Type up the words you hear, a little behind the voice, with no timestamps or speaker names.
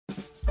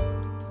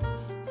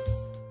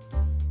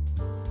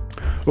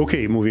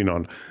Okay, moving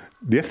on.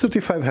 The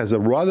F-35 has a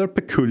rather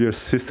peculiar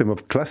system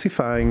of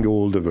classifying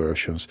all the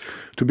versions.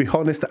 To be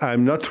honest,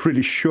 I'm not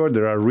really sure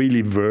there are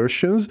really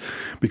versions,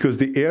 because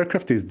the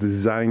aircraft is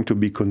designed to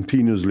be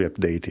continuously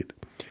updated.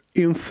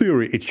 In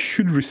theory, it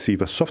should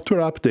receive a software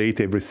update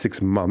every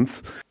 6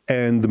 months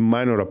and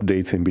minor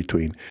updates in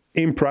between.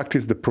 In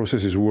practice, the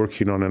process is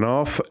working on and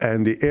off,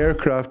 and the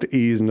aircraft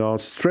is not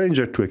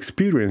stranger to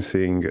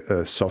experiencing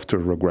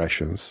software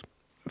regressions.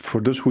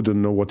 For those who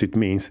don't know what it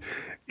means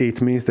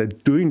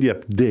that during the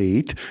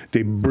update,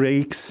 they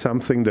break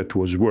something that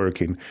was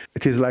working.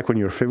 It is like when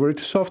your favorite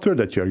software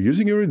that you are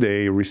using every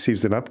day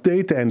receives an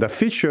update and a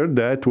feature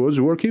that was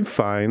working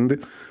fine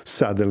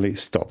suddenly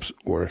stops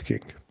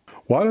working.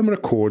 While I'm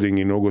recording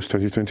in August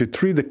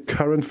 2023, the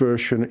current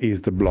version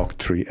is the Block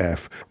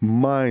 3F.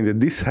 Mind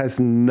that this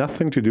has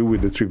nothing to do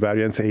with the three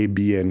variants A,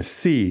 B, and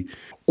C.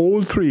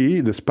 All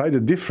three, despite the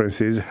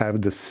differences,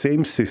 have the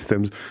same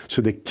systems,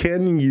 so they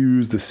can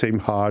use the same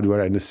hardware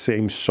and the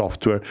same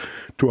software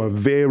to a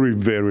very,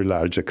 very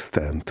large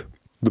extent.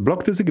 The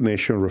block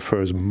designation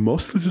refers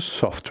mostly to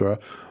software,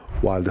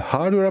 while the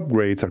hardware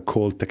upgrades are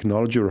called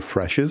technology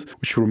refreshes,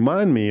 which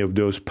remind me of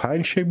those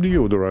pine-shaped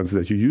deodorants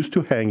that you used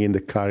to hang in the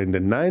car in the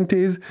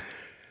 90s,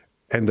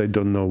 and I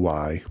don't know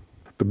why.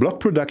 The block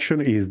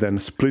production is then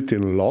split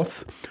in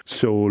lots,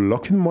 so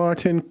Lockheed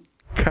Martin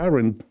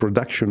current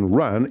production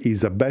run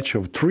is a batch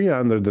of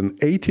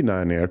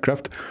 389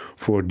 aircraft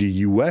for the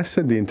US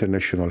and the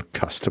international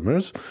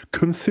customers,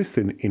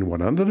 consisting in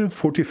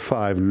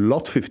 145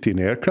 Lot 15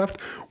 aircraft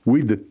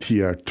with the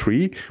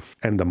TR3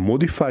 and a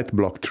modified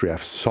Block 3F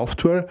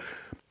software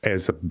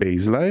as a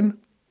baseline,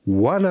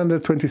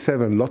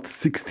 127 Lot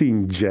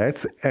 16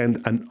 jets,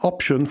 and an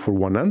option for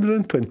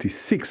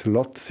 126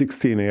 Lot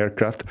 16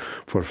 aircraft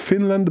for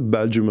Finland,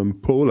 Belgium,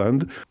 and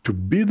Poland to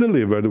be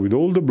delivered with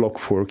all the Block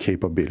 4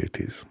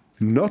 capabilities.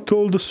 Not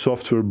all the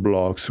software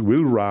blocks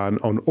will run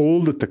on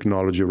all the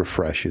technology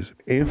refreshes.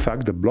 In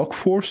fact, the Block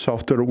 4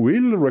 software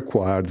will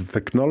require the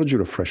technology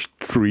refresh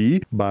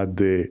 3, but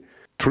the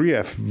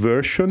 3F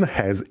version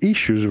has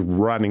issues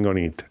running on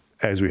it,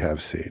 as we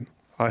have seen.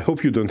 I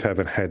hope you don't have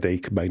a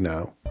headache by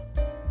now.